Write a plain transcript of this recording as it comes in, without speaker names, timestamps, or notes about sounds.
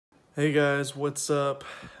Hey guys, what's up?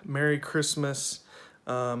 Merry Christmas.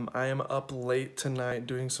 I am up late tonight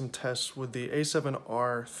doing some tests with the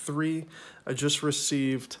a7R III. I just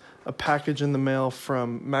received a package in the mail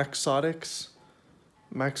from Maxotics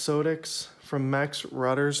from Max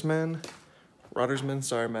Roddersman,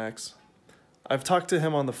 sorry Max. I've talked to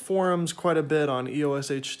him on the forums quite a bit on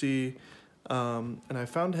EOSHD, and I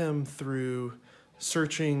found him through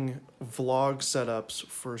searching vlog setups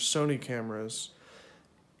for Sony cameras.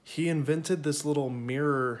 He invented this little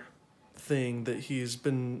mirror thing that he's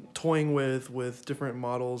been toying with different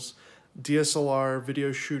models. DSLR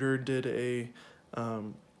video shooter did a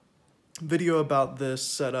video about this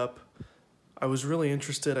setup. I was really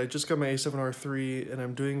interested. I just got my a7R III and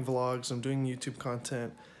I'm doing vlogs, I'm doing YouTube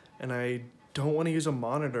content, and I don't want to use a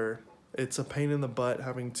monitor. It's a pain in the butt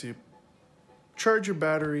having to charge your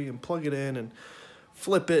battery and plug it in and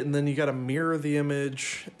flip it, and then you gotta mirror the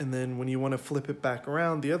image, and then when you want to flip it back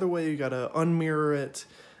around the other way, you gotta unmirror it.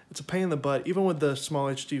 It's a pain in the butt. Even with the small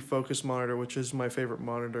HD focus monitor, which is my favorite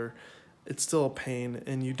monitor, it's still a pain,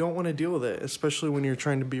 and you don't want to deal with it, especially when you're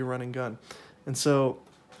trying to be a run and gun. And so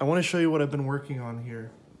I want to show you what I've been working on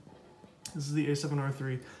here. This is the a7R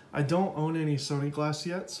III. I don't own any Sony glass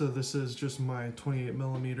yet, so this is just my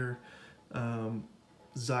 28mm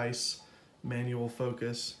Zeiss manual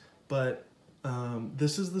focus, but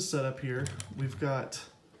this is the setup here. We've got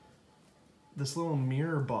this little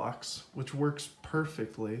mirror box, which works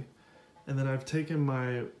perfectly. And then I've taken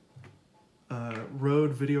my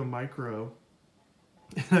Rode Video Micro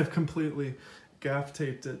and I've completely gaff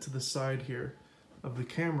taped it to the side here of the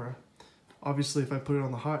camera. Obviously, if I put it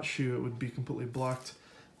on the hot shoe, it would be completely blocked.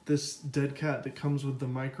 This dead cat that comes with the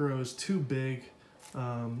Micro is too big.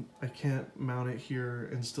 I can't mount it here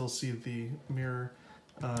and still see the mirror.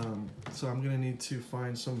 So I'm gonna need to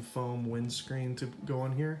find some foam windscreen to go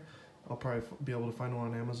on here. I'll probably be able to find one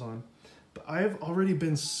on Amazon. But I have already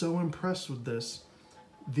been so impressed with this.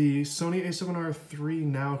 The Sony a7R III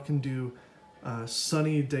now can do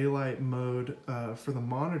sunny daylight mode for the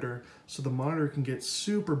monitor, so the monitor can get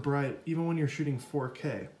super bright even when you're shooting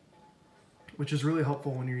 4K, which is really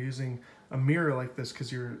helpful when you're using a mirror like this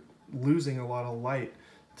because you're losing a lot of light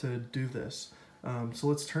to do this. So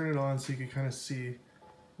let's turn it on so you can kind of see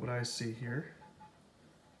what I see here.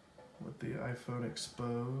 Let the iPhone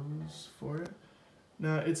expose for it.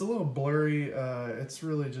 Now it's a little blurry. It's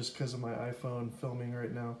really just because of my iPhone filming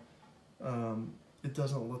right now. It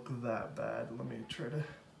doesn't look that bad. Let me try to.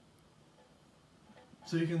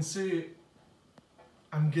 So you can see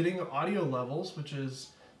I'm getting audio levels, which is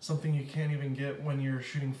something you can't even get when you're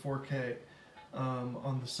shooting 4K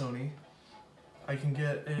on the Sony. I can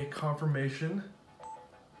get a confirmation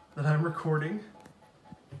that I'm recording.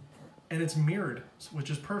 And it's mirrored, which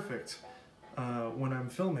is perfect when I'm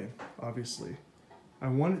filming, obviously. I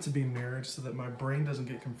want it to be mirrored so that my brain doesn't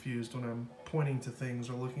get confused when I'm pointing to things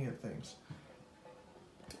or looking at things.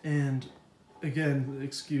 And again,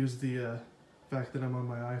 excuse the fact that I'm on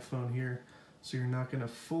my iPhone here, so you're not gonna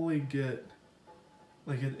fully get,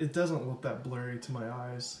 like it doesn't look that blurry to my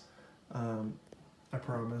eyes, I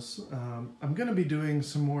promise. I'm gonna be doing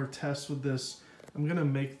some more tests with this. I'm gonna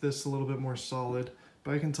make this a little bit more solid.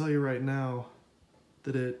 But I can tell you right now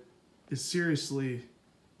that it is seriously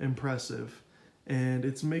impressive, and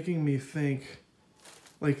it's making me think,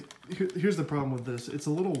 like, here's the problem with this. It's a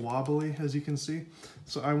little wobbly, as you can see,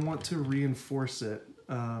 so I want to reinforce it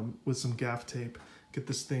with some gaff tape, get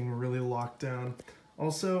this thing really locked down.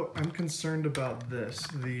 Also, I'm concerned about this,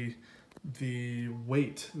 the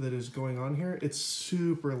weight that is going on here. It's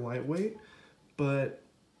super lightweight, but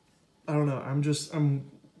I don't know,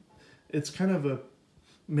 it's kind of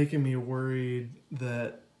making me worried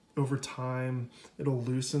that over time it'll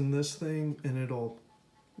loosen this thing and it'll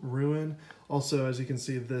ruin. Also, as you can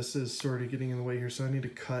see, this is sort of getting in the way here, so I need to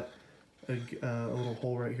cut a little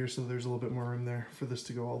hole right here so there's a little bit more room there for this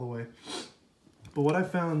to go all the way. But what I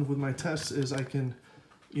found with my tests is I can,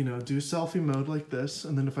 you know, do selfie mode like this,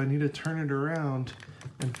 and then if I need to turn it around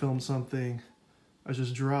and film something, I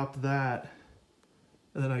just drop that,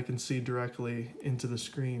 and then I can see directly into the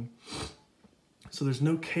screen. So there's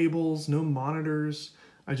no cables, no monitors.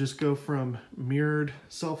 I just go from mirrored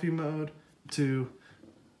selfie mode to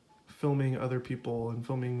filming other people and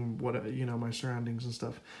filming what, you know, my surroundings and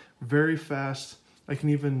stuff. Very fast. I can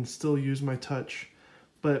even still use my touch,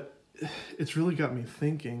 but it's really got me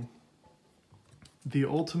thinking. The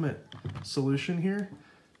ultimate solution here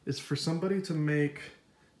is for somebody to make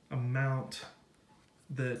a mount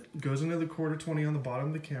that goes into the quarter 20 on the bottom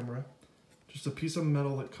of the camera. Just a piece of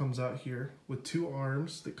metal that comes out here with two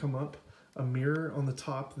arms that come up, a mirror on the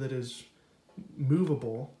top that is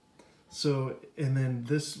movable, So, and then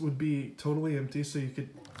this would be totally empty, so you could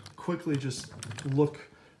quickly just look.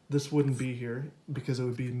 This wouldn't be here because it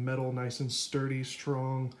would be metal, nice and sturdy,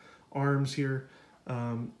 strong arms here.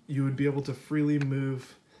 You would be able to freely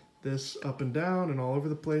move this up and down and all over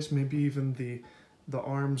the place. Maybe even the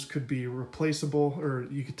arms could be replaceable, or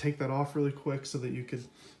you could take that off really quick so that you could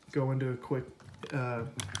go into a quick,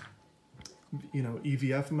 you know,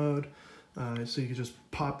 EVF mode. So you could just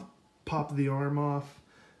pop the arm off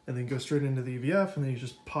and then go straight into the EVF, and then you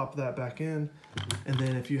just pop that back in. And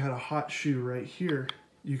then if you had a hot shoe right here,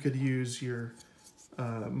 you could use your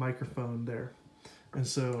microphone there. And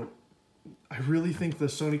so I really think the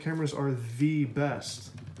Sony cameras are the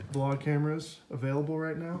best vlog cameras available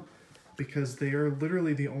right now, because they are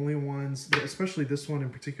literally the only ones, especially this one in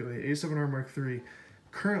particular, the a7Riii Mark III,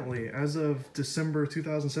 currently, as of December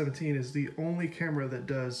 2017, is the only camera that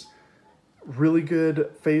does really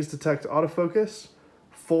good phase detect autofocus,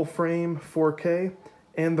 full frame 4K,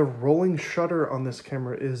 and the rolling shutter on this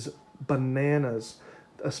camera is bananas,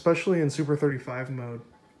 especially in Super 35 mode.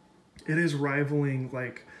 It is rivaling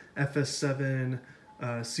like FS7,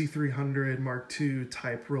 C300 Mark II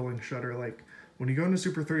type rolling shutter. Like when you go into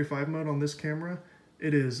Super 35 mode on this camera,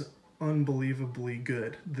 it is unbelievably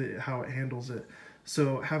good, how it handles it.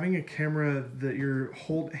 So having a camera that you're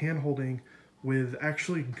hand holding with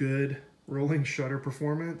actually good rolling shutter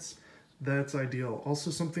performance, that's ideal.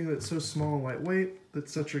 Also something that's so small and lightweight,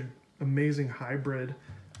 that's such an amazing hybrid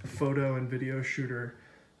photo and video shooter,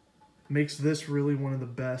 makes this really one of the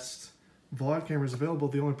best vlog cameras available.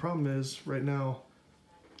 The only problem is right now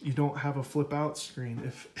you don't have a flip out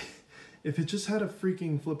screen. If it just had a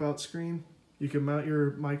freaking flip out screen, you could mount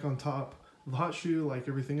your mic on top of the hot shoe like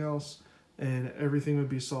everything else, and everything would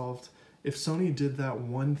be solved. If Sony did that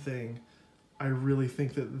one thing, I really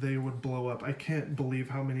think that they would blow up. I can't believe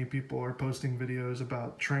how many people are posting videos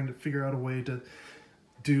about trying to figure out a way to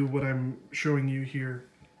do what I'm showing you here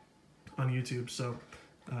on YouTube. So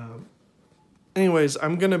anyways, I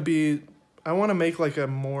want to make like a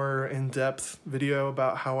more in-depth video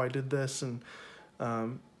about how I did this, and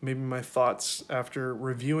maybe my thoughts after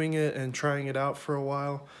reviewing it and trying it out for a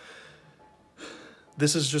while.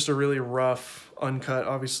 This is just a really rough, uncut,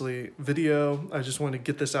 obviously, video. I just want to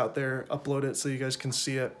get this out there, upload it so you guys can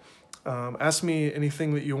see it. Ask me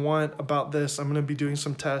anything that you want about this. I'm going to be doing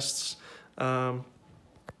some tests.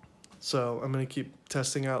 So I'm going to keep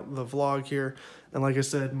testing out the vlog here. And like I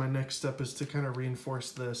said, my next step is to kind of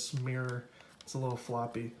reinforce this mirror. It's a little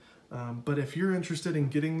floppy. But if you're interested in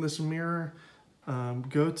getting this mirror,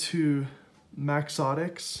 go to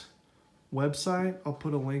Maxotics website. I'll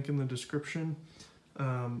put a link in the description.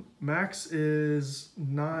 Max is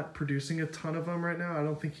not producing a ton of them right now. I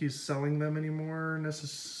don't think he's selling them anymore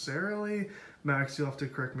necessarily. Max, you'll have to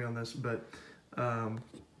correct me on this, but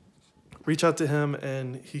reach out to him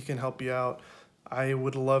and he can help you out. I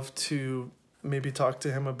would love to maybe talk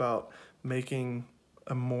to him about making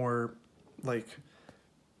a more like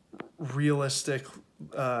realistic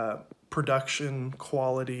production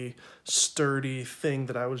quality, sturdy thing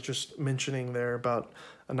that I was just mentioning there about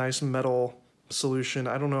a nice metal solution.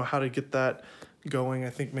 I don't know how to get that going. I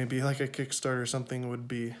think maybe like a Kickstarter or something would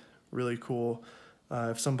be really cool.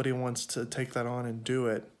 If somebody wants to take that on and do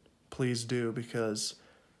it, please do, because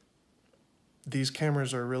these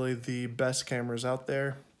cameras are really the best cameras out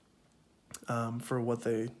there for what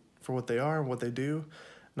they are and what they do.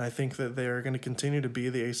 And I think that they are going to continue to be.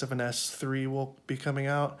 The a7S III will be coming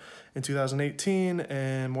out in 2018,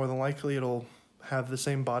 and more than likely it'll have the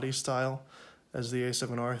same body style as the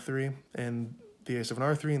a7R III, and the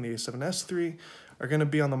a7R III and the a7S III are going to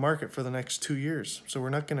be on the market for the next 2 years. So we're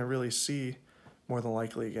not going to really see, more than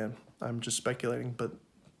likely again, I'm just speculating, but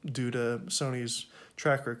due to Sony's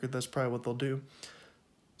track record, that's probably what they'll do.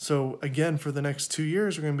 So again, for the next 2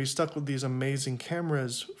 years, we're going to be stuck with these amazing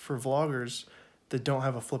cameras for vloggers that don't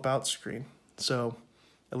have a flip out screen. So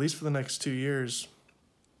at least for the next 2 years,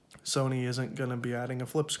 Sony isn't going to be adding a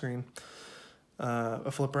flip screen,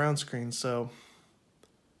 a flip around screen. So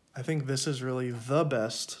I think this is really the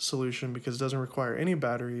best solution because it doesn't require any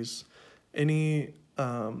batteries, any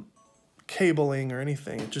cabling or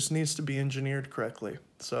anything. It just needs to be engineered correctly.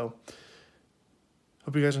 So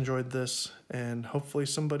hope you guys enjoyed this, and hopefully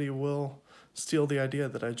somebody will steal the idea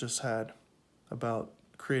that I just had about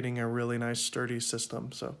creating a really nice sturdy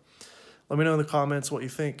system. So let me know in the comments what you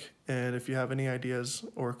think, and if you have any ideas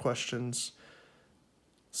or questions,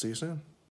 see you soon.